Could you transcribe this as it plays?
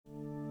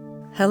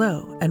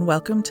Hello, and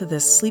welcome to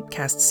this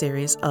Sleepcast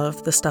series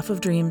of the Stuff of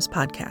Dreams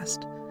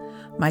podcast.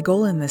 My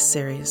goal in this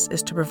series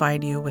is to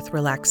provide you with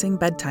relaxing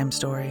bedtime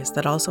stories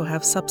that also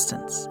have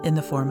substance in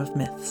the form of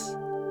myths.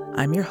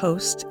 I'm your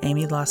host,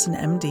 Amy Lawson,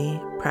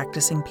 MD,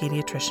 practicing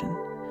pediatrician.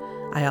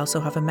 I also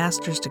have a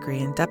master's degree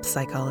in depth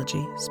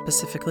psychology,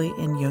 specifically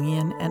in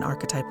Jungian and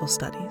archetypal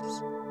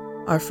studies.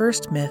 Our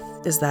first myth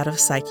is that of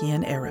Psyche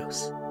and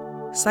Eros.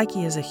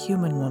 Psyche is a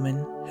human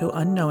woman who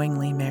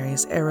unknowingly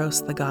marries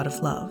Eros, the god of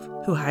love,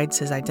 who hides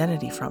his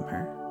identity from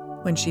her.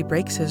 When she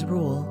breaks his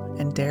rule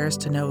and dares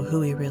to know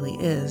who he really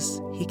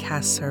is, he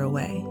casts her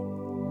away.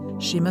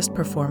 She must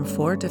perform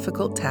 4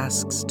 difficult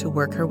tasks to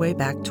work her way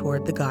back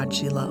toward the god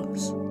she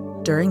loves.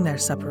 During their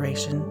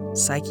separation,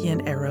 Psyche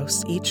and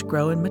Eros each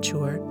grow and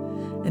mature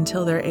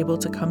until they're able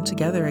to come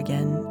together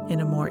again in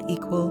a more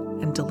equal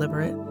and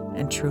deliberate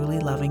and truly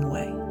loving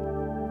way.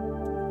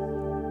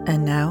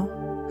 And now,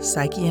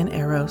 Psyche and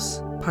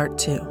Eros, Part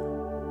 2.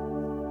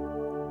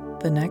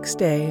 The next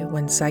day,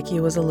 when Psyche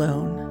was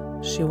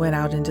alone, she went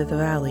out into the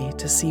valley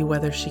to see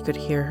whether she could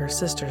hear her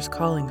sisters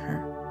calling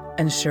her.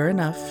 And sure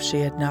enough, she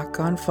had not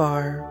gone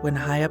far when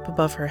high up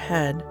above her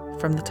head,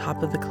 from the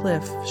top of the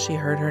cliff, she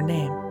heard her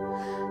name.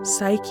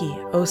 "Psyche,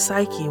 oh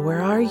Psyche,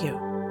 where are you?"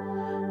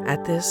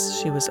 At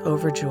this, she was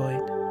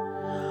overjoyed.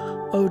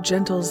 "O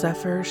gentle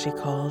Zephyr," she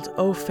called,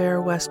 "O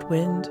fair west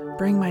wind,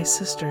 bring my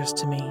sisters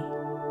to me."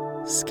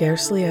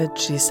 Scarcely had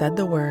she said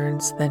the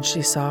words than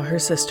she saw her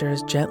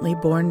sisters gently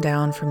borne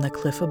down from the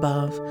cliff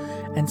above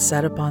and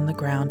set upon the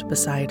ground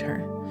beside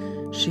her.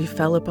 She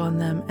fell upon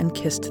them and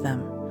kissed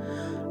them.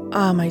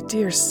 "Ah, my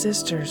dear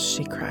sisters,"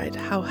 she cried,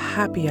 "how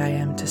happy I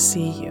am to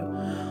see you.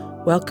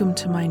 Welcome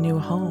to my new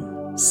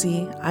home.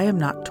 See, I am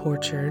not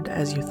tortured,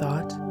 as you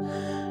thought.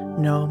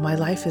 No, my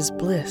life is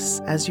bliss,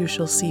 as you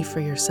shall see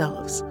for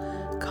yourselves.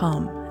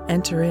 Come,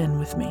 enter in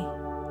with me."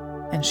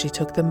 And she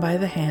took them by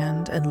the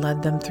hand and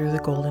led them through the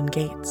golden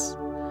gates.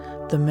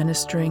 The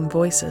ministering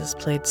voices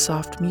played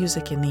soft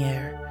music in the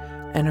air,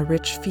 and a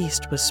rich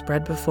feast was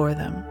spread before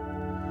them.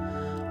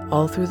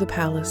 All through the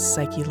palace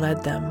Psyche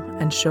led them,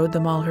 and showed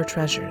them all her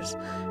treasures,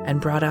 and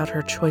brought out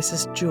her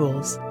choicest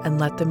jewels, and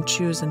let them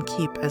choose and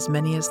keep as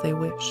many as they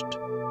wished.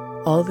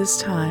 All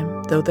this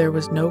time, though there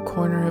was no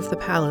corner of the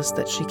palace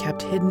that she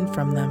kept hidden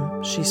from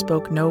them, she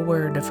spoke no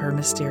word of her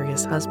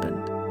mysterious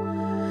husband.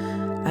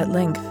 At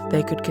length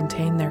they could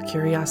contain their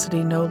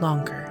curiosity no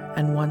longer,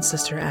 and one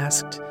sister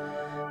asked,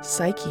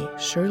 "Psyche,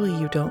 surely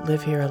you don't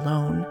live here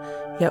alone,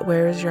 yet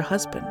where is your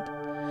husband?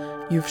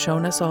 You've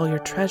shown us all your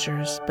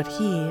treasures, but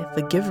he,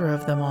 the giver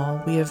of them all,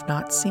 we have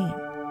not seen.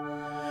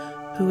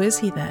 Who is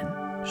he then?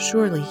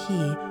 Surely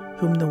he,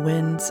 whom the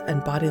winds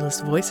and bodiless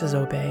voices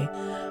obey,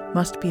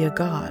 must be a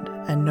god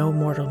and no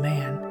mortal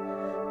man.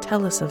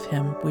 Tell us of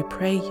him, we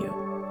pray you."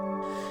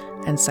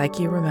 And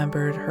Psyche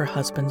remembered her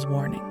husband's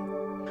warning.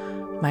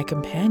 "My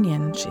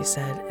companion," she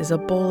said, "is a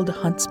bold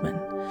huntsman,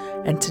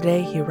 and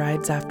today he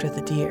rides after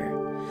the deer.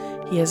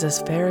 He is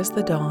as fair as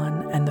the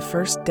dawn, and the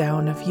first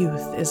down of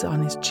youth is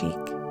on his cheek.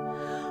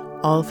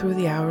 All through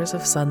the hours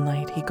of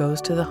sunlight he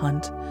goes to the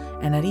hunt,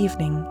 and at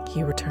evening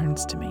he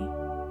returns to me."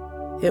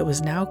 It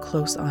was now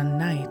close on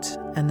night,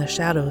 and the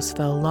shadows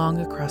fell long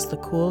across the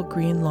cool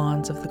green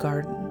lawns of the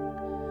garden.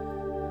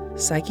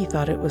 Psyche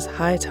thought it was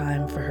high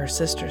time for her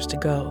sisters to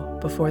go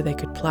before they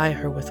could ply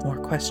her with more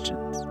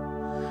questions.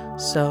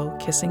 So,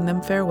 kissing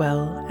them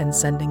farewell and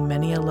sending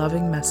many a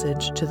loving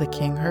message to the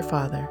king her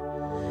father,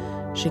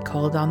 she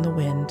called on the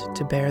wind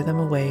to bear them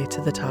away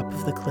to the top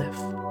of the cliff.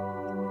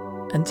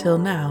 Until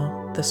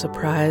now, the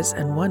surprise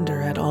and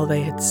wonder at all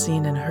they had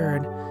seen and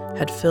heard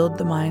had filled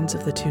the minds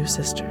of the 2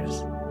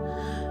 sisters.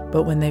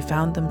 But when they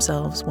found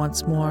themselves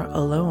once more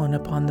alone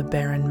upon the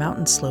barren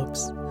mountain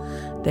slopes,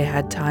 they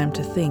had time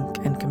to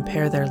think and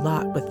compare their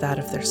lot with that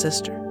of their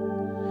sister.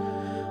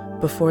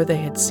 Before they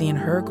had seen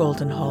her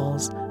golden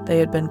halls, they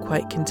had been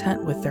quite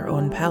content with their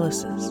own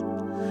palaces.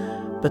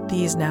 But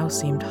these now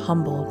seemed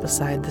humble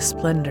beside the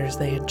splendors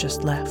they had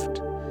just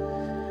left.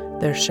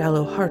 Their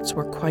shallow hearts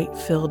were quite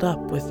filled up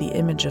with the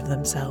image of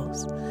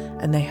themselves,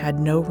 and they had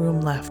no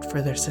room left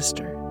for their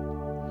sister.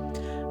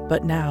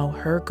 But now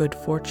her good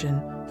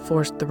fortune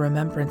forced the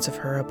remembrance of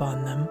her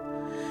upon them,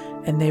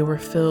 and they were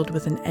filled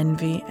with an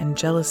envy and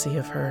jealousy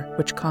of her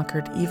which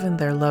conquered even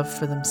their love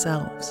for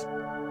themselves.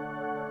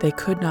 They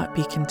could not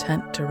be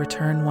content to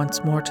return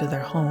once more to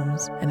their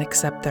homes and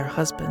accept their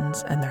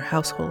husbands and their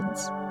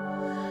households.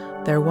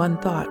 Their one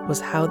thought was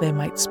how they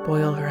might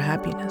spoil her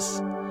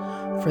happiness,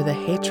 for the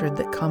hatred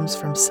that comes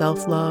from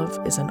self-love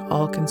is an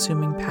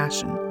all-consuming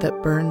passion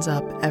that burns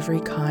up every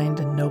kind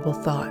and noble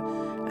thought,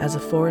 as a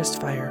forest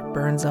fire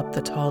burns up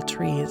the tall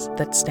trees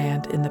that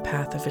stand in the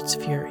path of its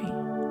fury.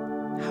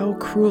 "How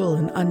cruel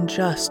and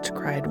unjust,"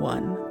 cried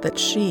one, "that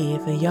she,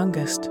 the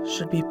youngest,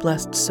 should be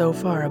blessed so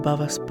far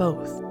above us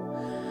both.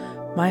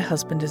 My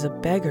husband is a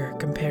beggar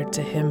compared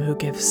to him who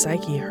gives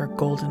Psyche her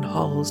golden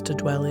halls to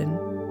dwell in.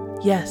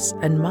 Yes,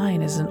 and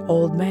mine is an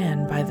old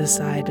man by the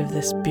side of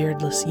this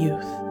beardless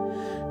youth.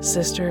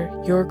 Sister,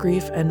 your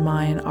grief and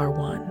mine are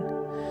one.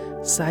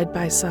 Side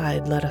by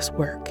side let us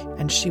work,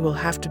 and she will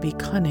have to be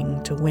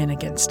cunning to win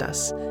against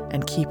us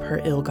and keep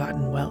her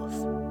ill-gotten wealth.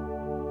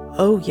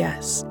 Oh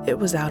yes, it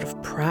was out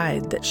of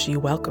pride that she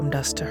welcomed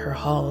us to her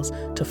halls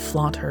to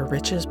flaunt her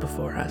riches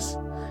before us.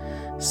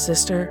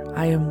 Sister,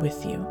 I am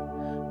with you.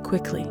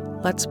 Quickly,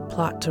 let's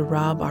plot to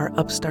rob our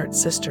upstart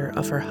sister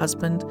of her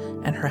husband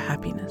and her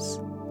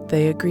happiness."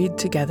 They agreed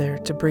together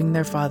to bring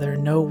their father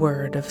no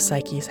word of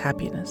Psyche's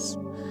happiness.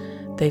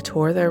 They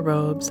tore their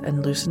robes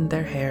and loosened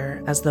their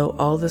hair as though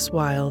all this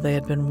while they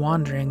had been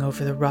wandering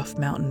over the rough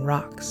mountain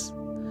rocks.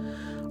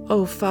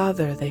 "Oh,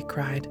 father," they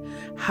cried,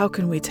 "how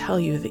can we tell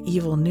you the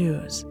evil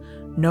news?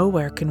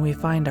 Nowhere can we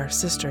find our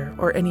sister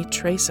or any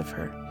trace of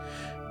her.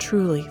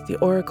 Truly, the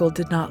oracle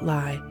did not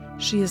lie.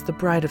 She is the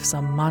bride of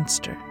some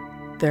monster."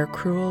 Their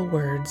cruel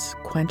words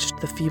quenched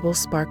the feeble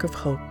spark of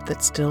hope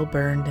that still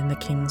burned in the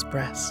king's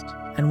breast.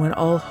 And when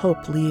all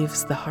hope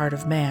leaves the heart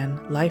of man,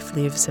 life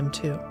leaves him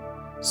too.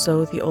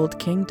 So the old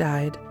king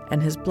died,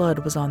 and his blood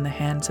was on the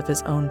hands of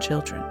his own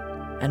children,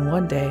 and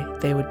one day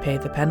they would pay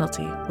the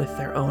penalty with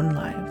their own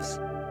lives.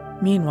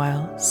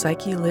 Meanwhile,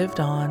 Psyche lived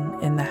on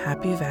in the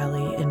happy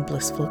valley in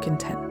blissful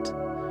content.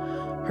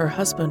 Her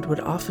husband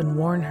would often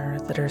warn her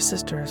that her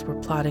sisters were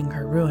plotting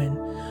her ruin,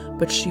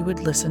 but she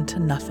would listen to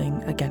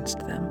nothing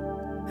against them.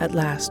 At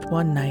last,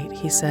 one night,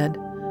 he said,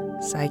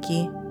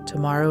 "Psyche,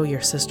 tomorrow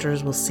your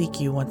sisters will seek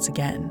you once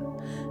again.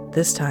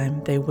 This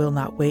time they will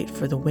not wait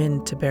for the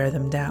wind to bear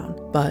them down,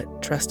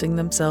 but, trusting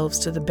themselves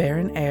to the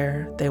barren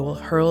air, they will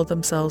hurl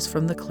themselves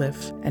from the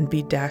cliff and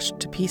be dashed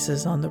to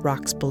pieces on the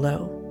rocks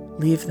below.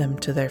 Leave them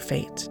to their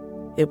fate.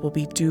 It will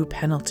be due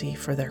penalty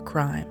for their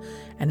crime,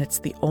 and it's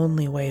the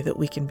only way that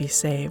we can be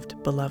saved,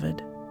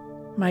 beloved."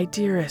 "My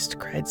dearest,"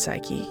 cried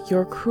Psyche,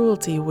 "your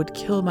cruelty would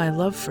kill my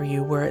love for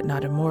you were it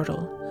not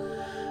immortal.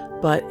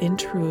 But in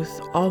truth,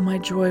 all my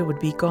joy would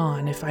be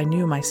gone if I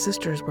knew my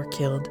sisters were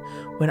killed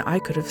when I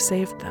could have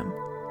saved them.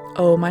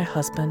 Oh, my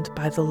husband,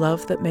 by the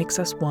love that makes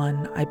us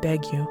one, I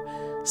beg you,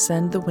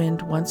 send the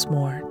wind once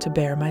more to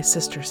bear my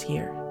sisters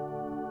here."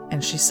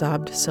 And she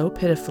sobbed so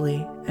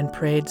pitifully and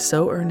prayed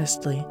so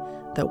earnestly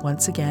that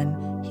once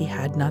again he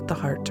had not the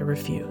heart to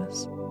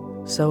refuse.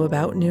 So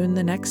about noon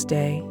the next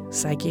day,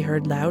 Psyche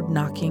heard loud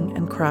knocking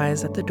and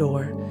cries at the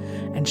door,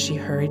 and she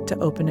hurried to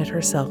open it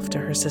herself to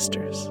her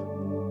sisters.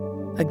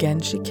 Again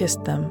she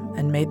kissed them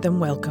and made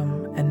them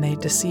welcome, and they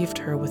deceived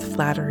her with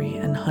flattery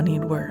and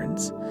honeyed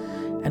words.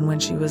 And when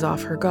she was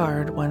off her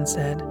guard, one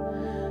said,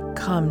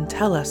 "Come,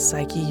 tell us,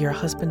 Psyche, your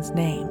husband's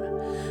name.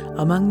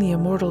 Among the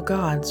immortal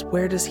gods,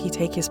 where does he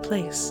take his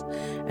place,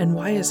 and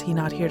why is he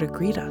not here to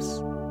greet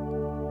us?"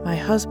 "My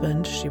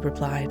husband," she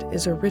replied,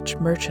 "is a rich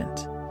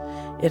merchant.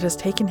 It has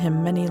taken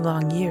him many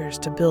long years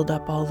to build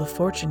up all the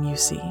fortune you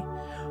see,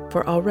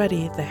 for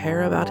already the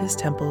hair about his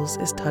temples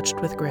is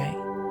touched with gray.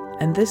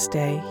 And this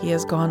day he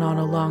has gone on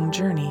a long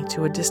journey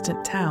to a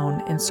distant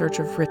town in search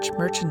of rich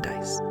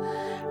merchandise,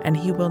 and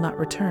he will not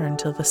return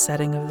till the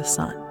setting of the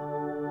sun."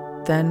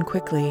 Then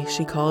quickly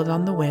she called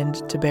on the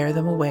wind to bear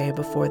them away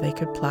before they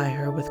could ply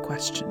her with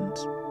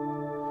questions.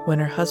 When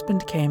her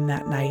husband came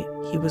that night,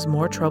 he was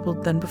more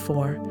troubled than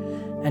before,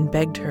 and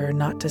begged her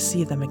not to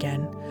see them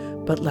again,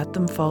 but let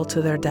them fall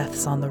to their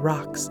deaths on the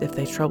rocks if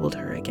they troubled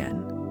her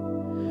again.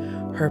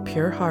 Her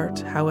pure heart,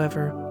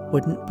 however,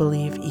 wouldn't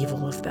believe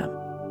evil of them.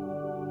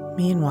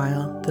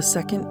 Meanwhile, the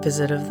second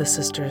visit of the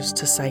sisters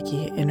to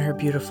Psyche in her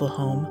beautiful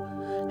home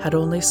had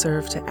only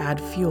served to add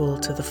fuel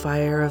to the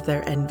fire of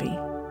their envy.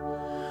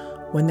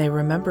 When they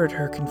remembered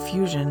her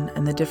confusion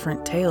and the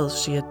different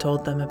tales she had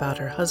told them about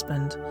her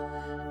husband,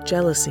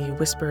 jealousy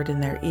whispered in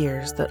their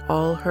ears that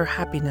all her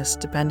happiness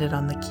depended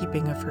on the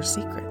keeping of her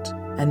secret,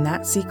 and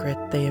that secret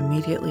they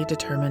immediately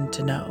determined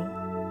to know.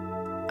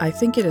 "I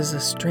think it is a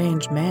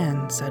strange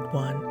man," said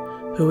one,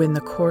 "who in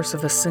the course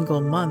of a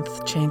single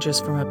month changes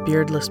from a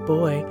beardless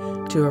boy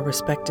to a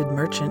respected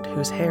merchant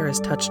whose hair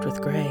is touched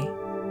with gray."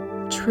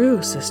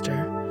 "True,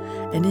 sister,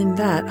 and in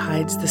that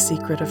hides the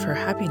secret of her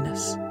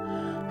happiness.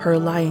 Her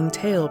lying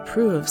tale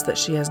proves that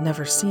she has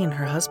never seen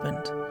her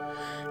husband.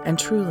 And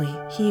truly,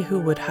 he who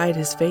would hide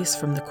his face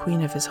from the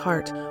queen of his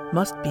heart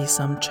must be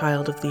some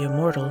child of the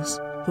immortals,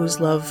 whose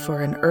love for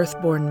an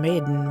earth-born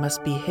maiden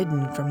must be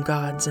hidden from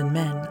gods and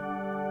men.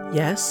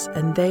 Yes,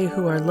 and they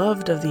who are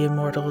loved of the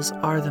immortals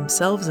are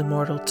themselves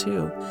immortal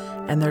too,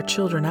 and their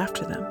children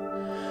after them.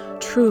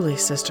 Truly,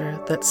 sister,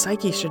 that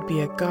Psyche should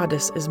be a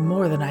goddess is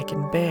more than I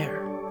can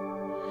bear."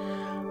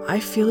 "I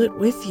feel it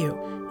with you.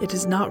 It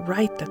is not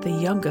right that the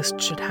youngest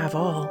should have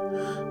all.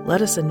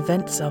 Let us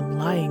invent some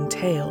lying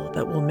tale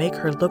that will make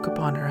her look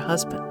upon her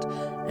husband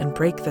and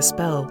break the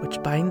spell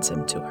which binds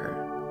him to her.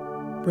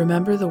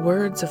 Remember the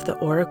words of the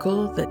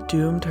oracle that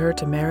doomed her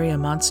to marry a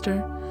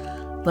monster?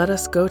 Let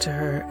us go to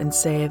her and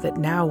say that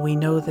now we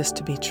know this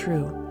to be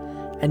true,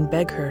 and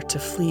beg her to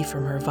flee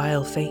from her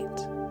vile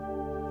fate."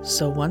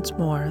 So once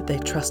more they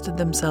trusted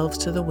themselves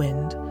to the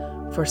wind,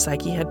 for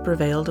Psyche had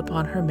prevailed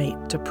upon her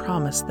mate to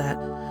promise that,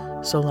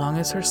 so long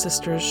as her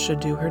sisters should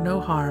do her no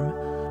harm,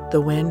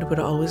 the wind would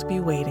always be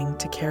waiting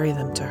to carry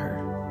them to her.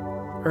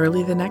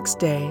 Early the next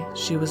day,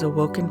 she was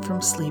awoken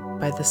from sleep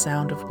by the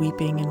sound of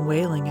weeping and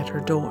wailing at her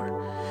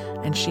door,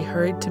 and she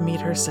hurried to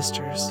meet her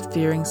sisters,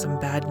 fearing some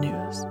bad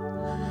news.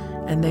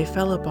 And they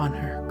fell upon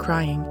her,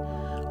 crying,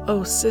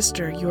 "Oh,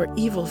 sister, your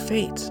evil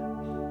fate!"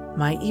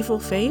 "My evil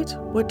fate?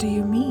 What do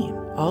you mean?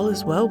 All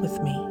is well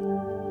with me."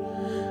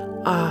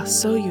 "Ah,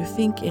 so you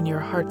think in your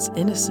heart's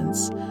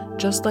innocence,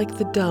 just like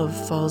the dove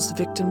falls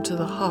victim to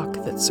the hawk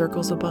that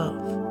circles above."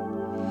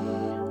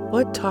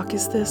 "What talk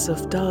is this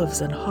of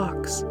doves and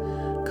hawks?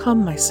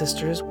 Come, my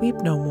sisters, weep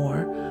no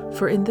more,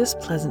 for in this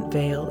pleasant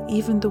vale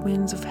even the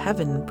winds of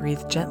heaven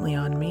breathe gently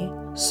on me.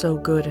 So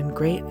good and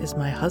great is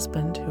my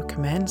husband who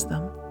commands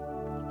them."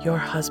 "Your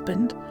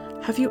husband?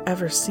 Have you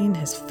ever seen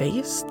his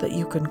face, that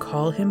you can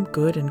call him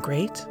good and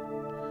great?"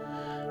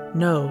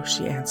 "No,"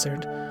 she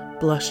answered,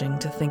 blushing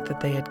to think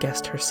that they had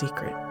guessed her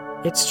secret.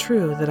 "It's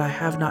true that I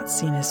have not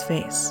seen his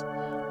face,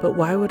 but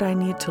why would I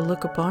need to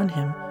look upon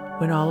him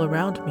when all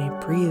around me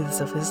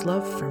breathes of his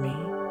love for me?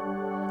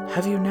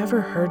 Have you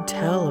never heard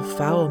tell of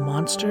foul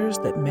monsters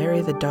that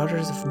marry the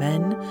daughters of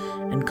men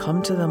and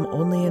come to them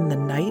only in the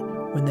night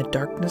when the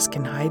darkness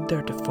can hide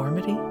their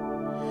deformity?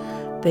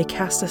 They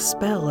cast a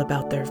spell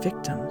about their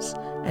victims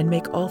and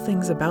make all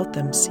things about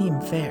them seem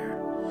fair.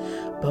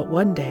 But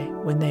one day,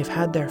 when they've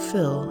had their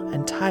fill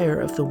and tire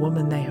of the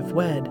woman they have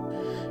wed,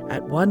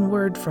 at one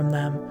word from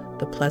them,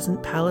 the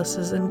pleasant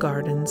palaces and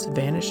gardens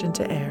vanish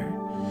into air,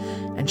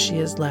 and she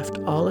is left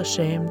all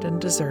ashamed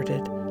and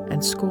deserted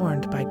and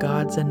scorned by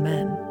gods and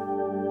men.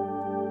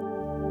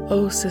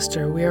 Oh,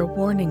 sister, we are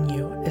warning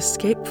you,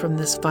 escape from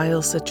this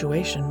vile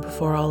situation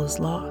before all is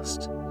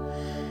lost.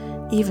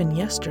 Even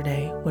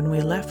yesterday, when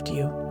we left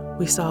you,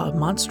 we saw a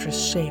monstrous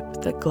shape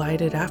that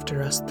glided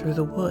after us through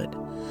the wood,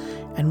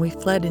 and we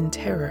fled in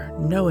terror,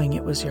 knowing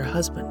it was your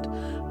husband,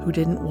 who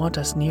didn't want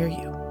us near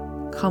you.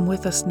 Come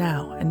with us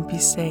now and be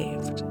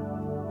saved."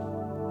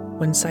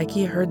 When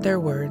Psyche heard their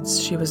words,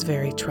 she was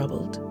very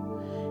troubled.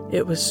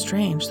 It was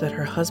strange that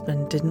her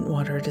husband didn't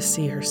want her to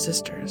see her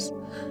sisters,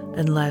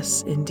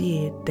 unless,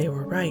 indeed, they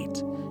were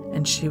right,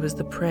 and she was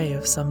the prey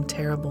of some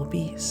terrible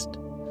beast.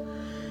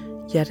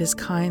 Yet his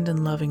kind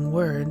and loving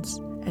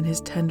words, and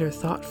his tender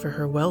thought for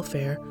her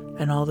welfare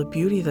and all the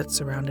beauty that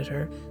surrounded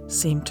her,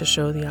 seemed to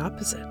show the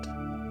opposite.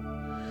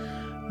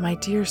 "My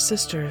dear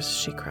sisters,"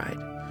 she cried,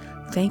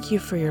 "thank you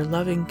for your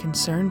loving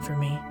concern for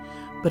me,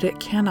 but it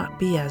cannot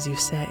be as you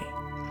say.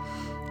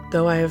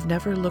 Though I have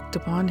never looked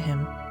upon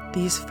him,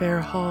 these fair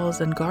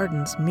halls and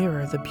gardens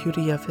mirror the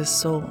beauty of his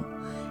soul,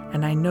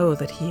 and I know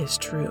that he is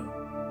true."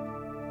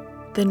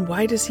 "Then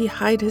why does he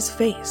hide his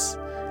face?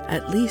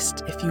 At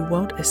least, if you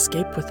won't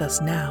escape with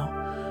us now,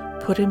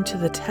 put him to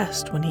the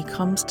test when he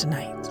comes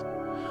tonight.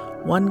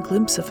 One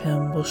glimpse of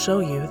him will show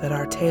you that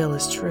our tale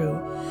is true,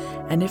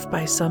 and if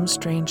by some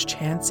strange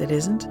chance it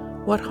isn't,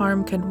 what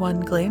harm can one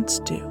glance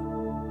do?"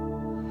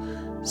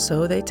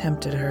 So they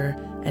tempted her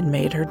and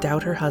made her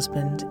doubt her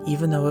husband,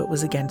 even though it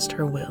was against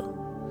her will.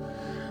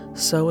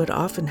 So it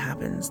often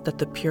happens that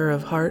the pure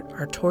of heart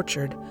are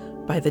tortured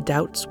by the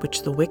doubts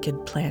which the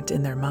wicked plant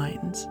in their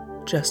minds,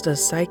 just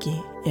as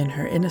Psyche, in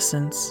her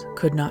innocence,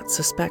 could not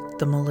suspect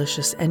the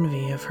malicious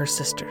envy of her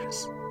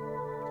sisters.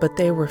 But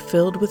they were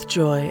filled with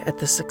joy at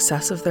the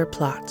success of their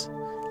plot,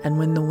 and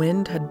when the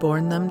wind had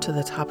borne them to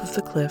the top of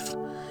the cliff,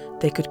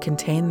 they could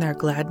contain their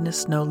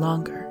gladness no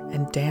longer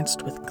and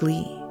danced with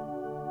glee.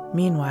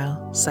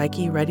 Meanwhile,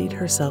 Psyche readied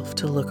herself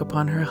to look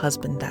upon her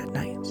husband that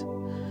night.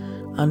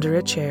 Under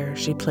a chair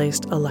she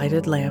placed a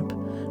lighted lamp,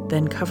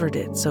 then covered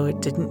it so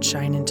it didn't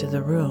shine into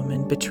the room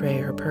and betray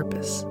her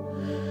purpose.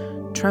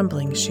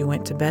 Trembling, she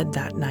went to bed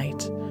that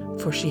night,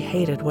 for she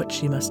hated what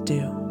she must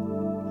do.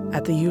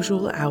 At the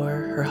usual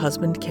hour, her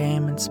husband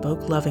came and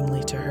spoke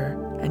lovingly to her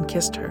and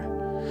kissed her,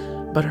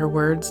 but her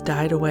words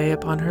died away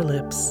upon her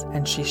lips,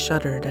 and she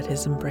shuddered at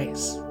his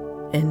embrace.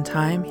 In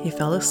time he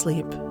fell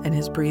asleep, and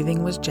his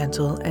breathing was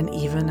gentle and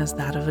even as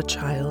that of a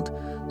child,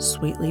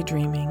 sweetly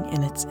dreaming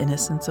in its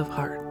innocence of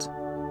heart.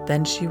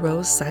 Then she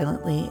rose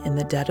silently in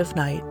the dead of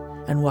night,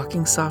 and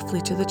walking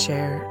softly to the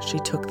chair, she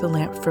took the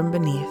lamp from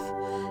beneath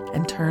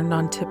and turned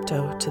on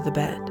tiptoe to the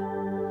bed.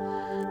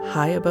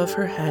 High above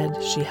her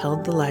head she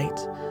held the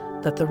light,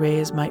 that the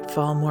rays might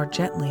fall more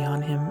gently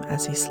on him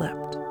as he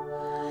slept.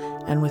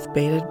 And with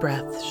bated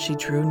breath she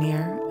drew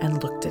near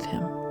and looked at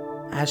him.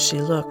 As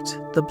she looked,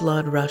 the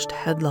blood rushed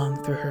headlong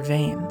through her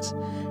veins,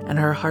 and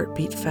her heart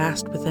beat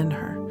fast within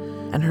her,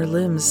 and her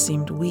limbs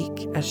seemed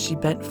weak as she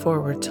bent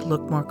forward to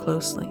look more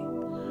closely.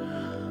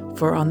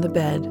 For on the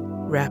bed,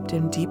 wrapped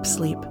in deep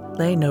sleep,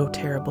 lay no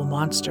terrible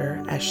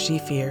monster, as she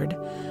feared,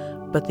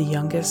 but the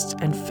youngest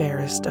and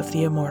fairest of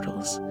the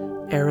immortals,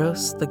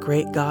 Eros, the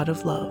great god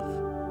of love.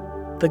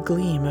 The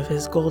gleam of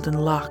his golden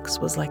locks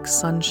was like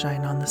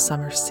sunshine on the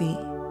summer sea.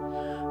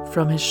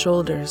 From his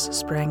shoulders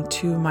sprang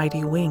two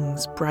mighty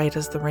wings bright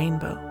as the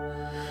rainbow,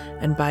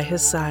 and by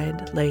his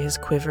side lay his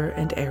quiver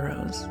and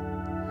arrows.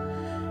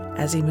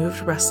 As he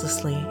moved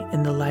restlessly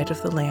in the light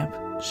of the lamp,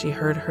 she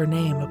heard her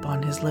name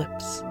upon his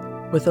lips.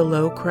 With a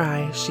low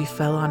cry, she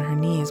fell on her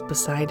knees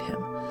beside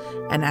him,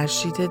 and as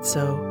she did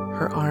so,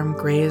 her arm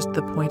grazed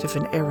the point of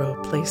an arrow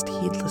placed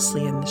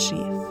heedlessly in the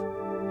sheath.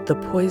 The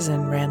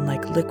poison ran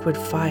like liquid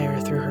fire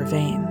through her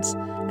veins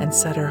and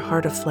set her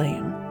heart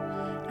aflame,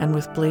 and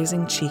with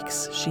blazing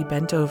cheeks she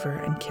bent over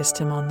and kissed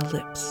him on the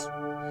lips.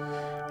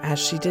 As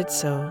she did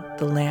so,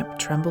 the lamp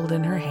trembled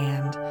in her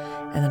hand,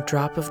 and a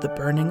drop of the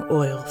burning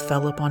oil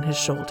fell upon his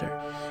shoulder,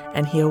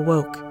 and he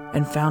awoke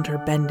and found her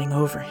bending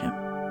over him.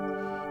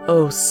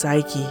 "Oh,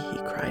 Psyche," he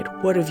cried,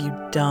 "what have you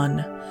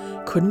done?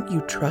 Couldn't you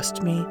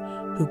trust me,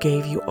 who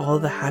gave you all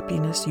the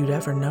happiness you'd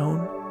ever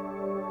known?"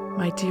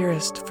 "My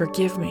dearest,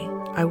 forgive me.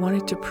 I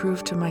wanted to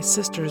prove to my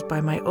sisters by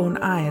my own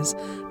eyes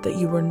that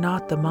you were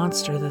not the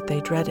monster that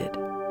they dreaded."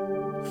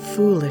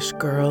 "Foolish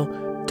girl,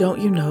 don't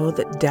you know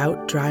that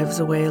doubt drives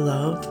away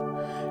love?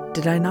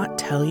 Did I not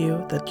tell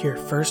you that your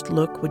first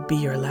look would be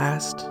your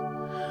last?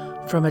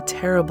 From a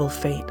terrible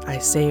fate I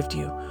saved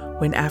you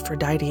when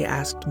Aphrodite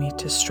asked me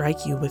to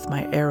strike you with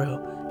my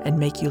arrow and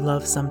make you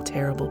love some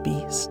terrible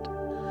beast.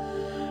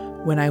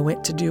 When I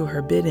went to do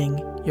her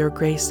bidding, your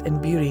grace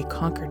and beauty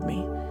conquered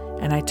me,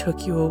 and I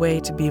took you away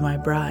to be my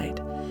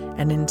bride,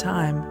 and in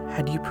time,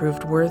 had you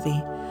proved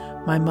worthy,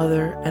 my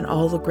mother and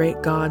all the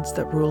great gods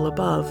that rule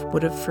above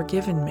would have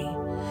forgiven me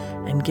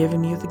and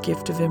given you the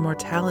gift of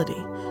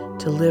immortality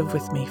to live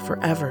with me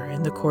forever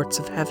in the courts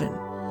of heaven.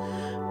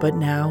 But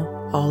now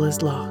all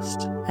is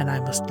lost, and I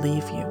must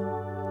leave you.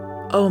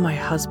 Oh, my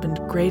husband,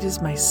 great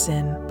is my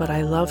sin, but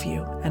I love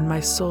you, and my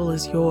soul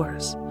is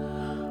yours.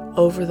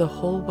 Over the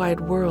whole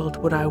wide world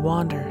would I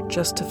wander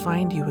just to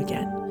find you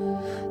again.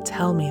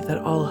 Tell me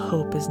that all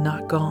hope is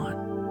not gone."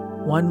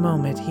 One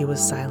moment he was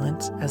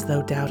silent, as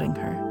though doubting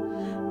her.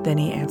 Then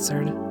he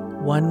answered,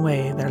 "One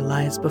way there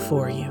lies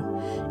before you,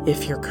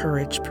 if your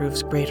courage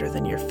proves greater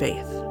than your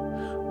faith.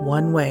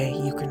 One way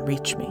you can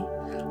reach me,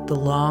 the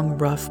long,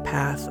 rough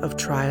path of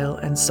trial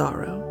and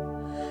sorrow.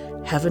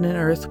 Heaven and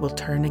earth will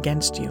turn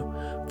against you,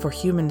 for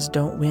humans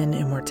don't win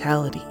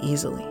immortality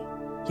easily.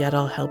 Yet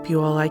I'll help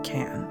you all I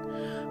can.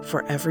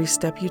 For every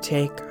step you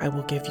take, I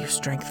will give you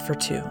strength for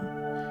 2.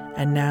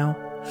 And now,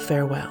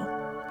 farewell.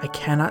 I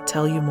cannot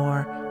tell you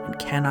more and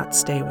cannot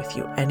stay with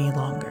you any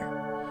longer.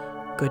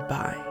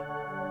 Goodbye."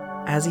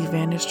 As he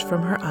vanished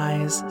from her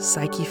eyes,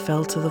 Psyche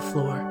fell to the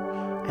floor,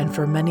 and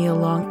for many a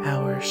long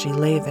hour she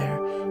lay there,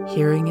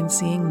 hearing and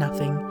seeing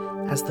nothing,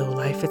 as though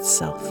life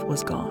itself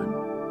was gone.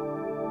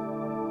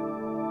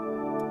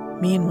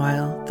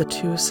 Meanwhile, the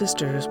 2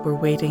 sisters were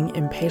waiting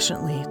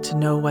impatiently to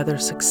know whether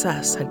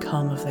success had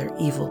come of their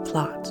evil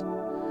plot.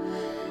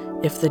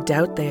 If the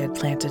doubt they had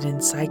planted in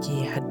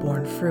Psyche had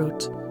borne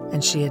fruit,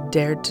 and she had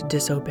dared to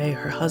disobey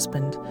her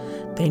husband,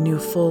 they knew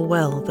full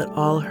well that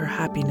all her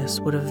happiness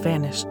would have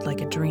vanished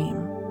like a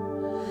dream.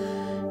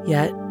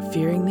 Yet,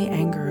 fearing the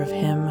anger of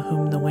him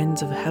whom the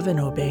winds of heaven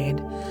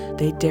obeyed,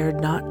 they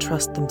dared not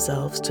trust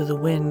themselves to the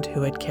wind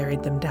who had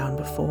carried them down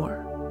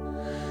before.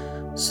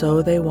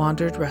 So they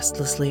wandered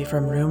restlessly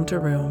from room to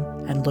room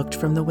and looked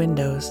from the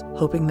windows,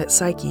 hoping that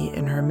Psyche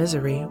in her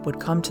misery would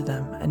come to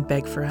them and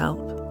beg for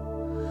help.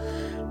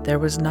 There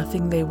was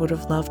nothing they would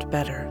have loved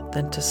better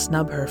than to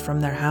snub her from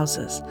their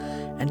houses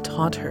and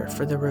taunt her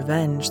for the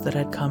revenge that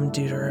had come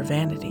due to her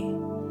vanity.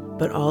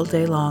 But all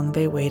day long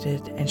they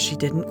waited, and she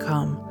didn't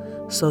come,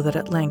 so that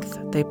at length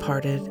they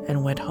parted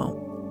and went home.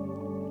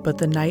 But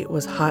the night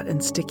was hot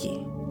and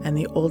sticky, and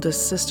the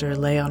oldest sister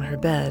lay on her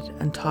bed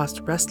and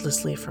tossed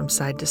restlessly from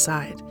side to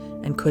side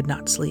and could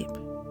not sleep.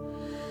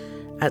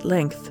 At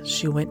length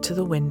she went to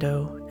the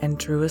window and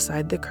drew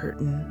aside the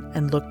curtain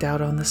and looked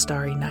out on the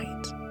starry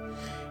night.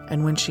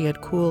 And when she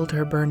had cooled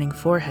her burning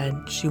forehead,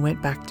 she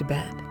went back to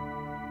bed.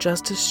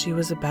 Just as she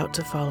was about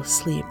to fall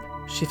asleep,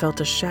 she felt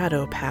a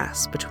shadow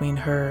pass between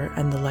her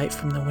and the light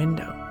from the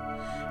window,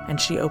 and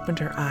she opened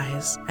her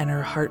eyes, and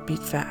her heart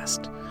beat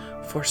fast,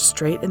 for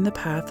straight in the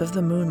path of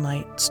the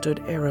moonlight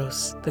stood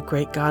Eros, the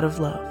great god of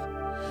love,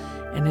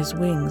 and his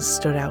wings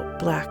stood out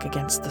black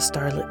against the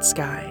starlit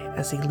sky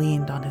as he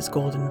leaned on his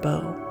golden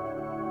bow.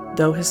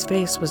 Though his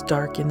face was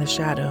dark in the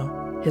shadow,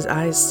 his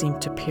eyes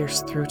seemed to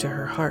pierce through to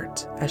her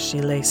heart as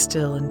she lay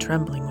still and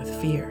trembling with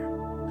fear.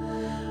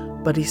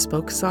 But he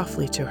spoke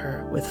softly to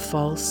her with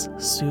false,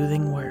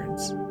 soothing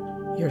words.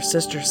 "Your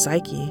sister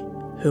Psyche,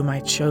 whom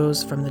I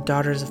chose from the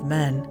daughters of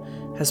men,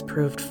 has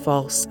proved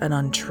false and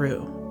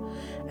untrue,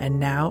 and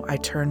now I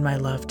turn my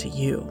love to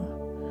you.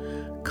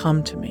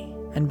 Come to me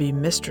and be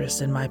mistress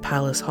in my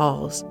palace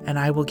halls, and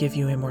I will give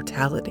you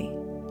immortality.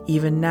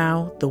 Even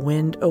now the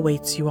wind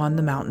awaits you on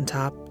the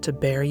mountaintop to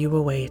bear you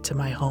away to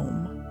my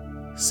home."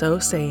 So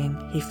saying,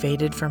 he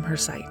faded from her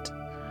sight.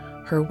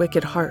 Her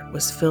wicked heart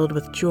was filled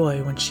with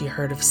joy when she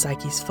heard of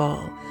Psyche's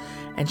fall,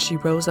 and she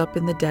rose up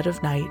in the dead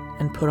of night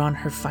and put on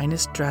her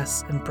finest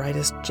dress and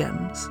brightest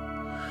gems.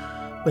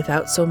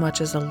 Without so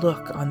much as a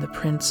look on the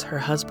prince, her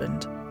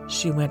husband,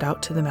 she went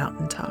out to the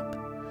mountaintop.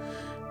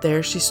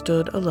 There she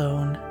stood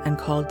alone and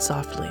called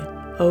softly,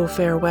 "O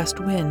fair west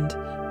wind,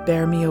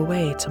 bear me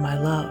away to my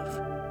love."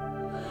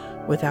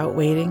 Without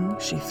waiting,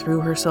 she threw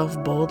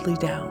herself boldly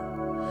down,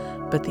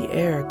 but the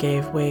air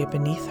gave way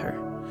beneath her,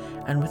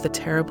 and with a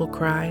terrible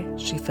cry,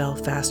 she fell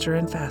faster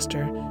and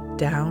faster,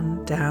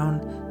 down,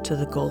 down to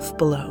the gulf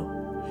below,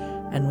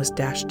 and was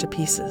dashed to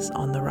pieces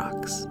on the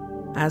rocks.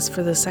 As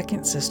for the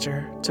second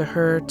sister, to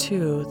her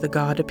too the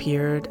god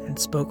appeared and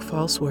spoke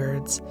false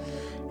words,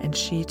 and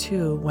she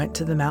too went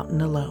to the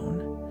mountain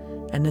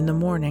alone, and in the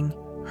morning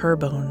her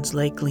bones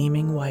lay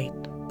gleaming white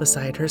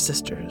beside her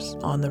sisters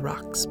on the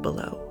rocks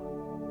below.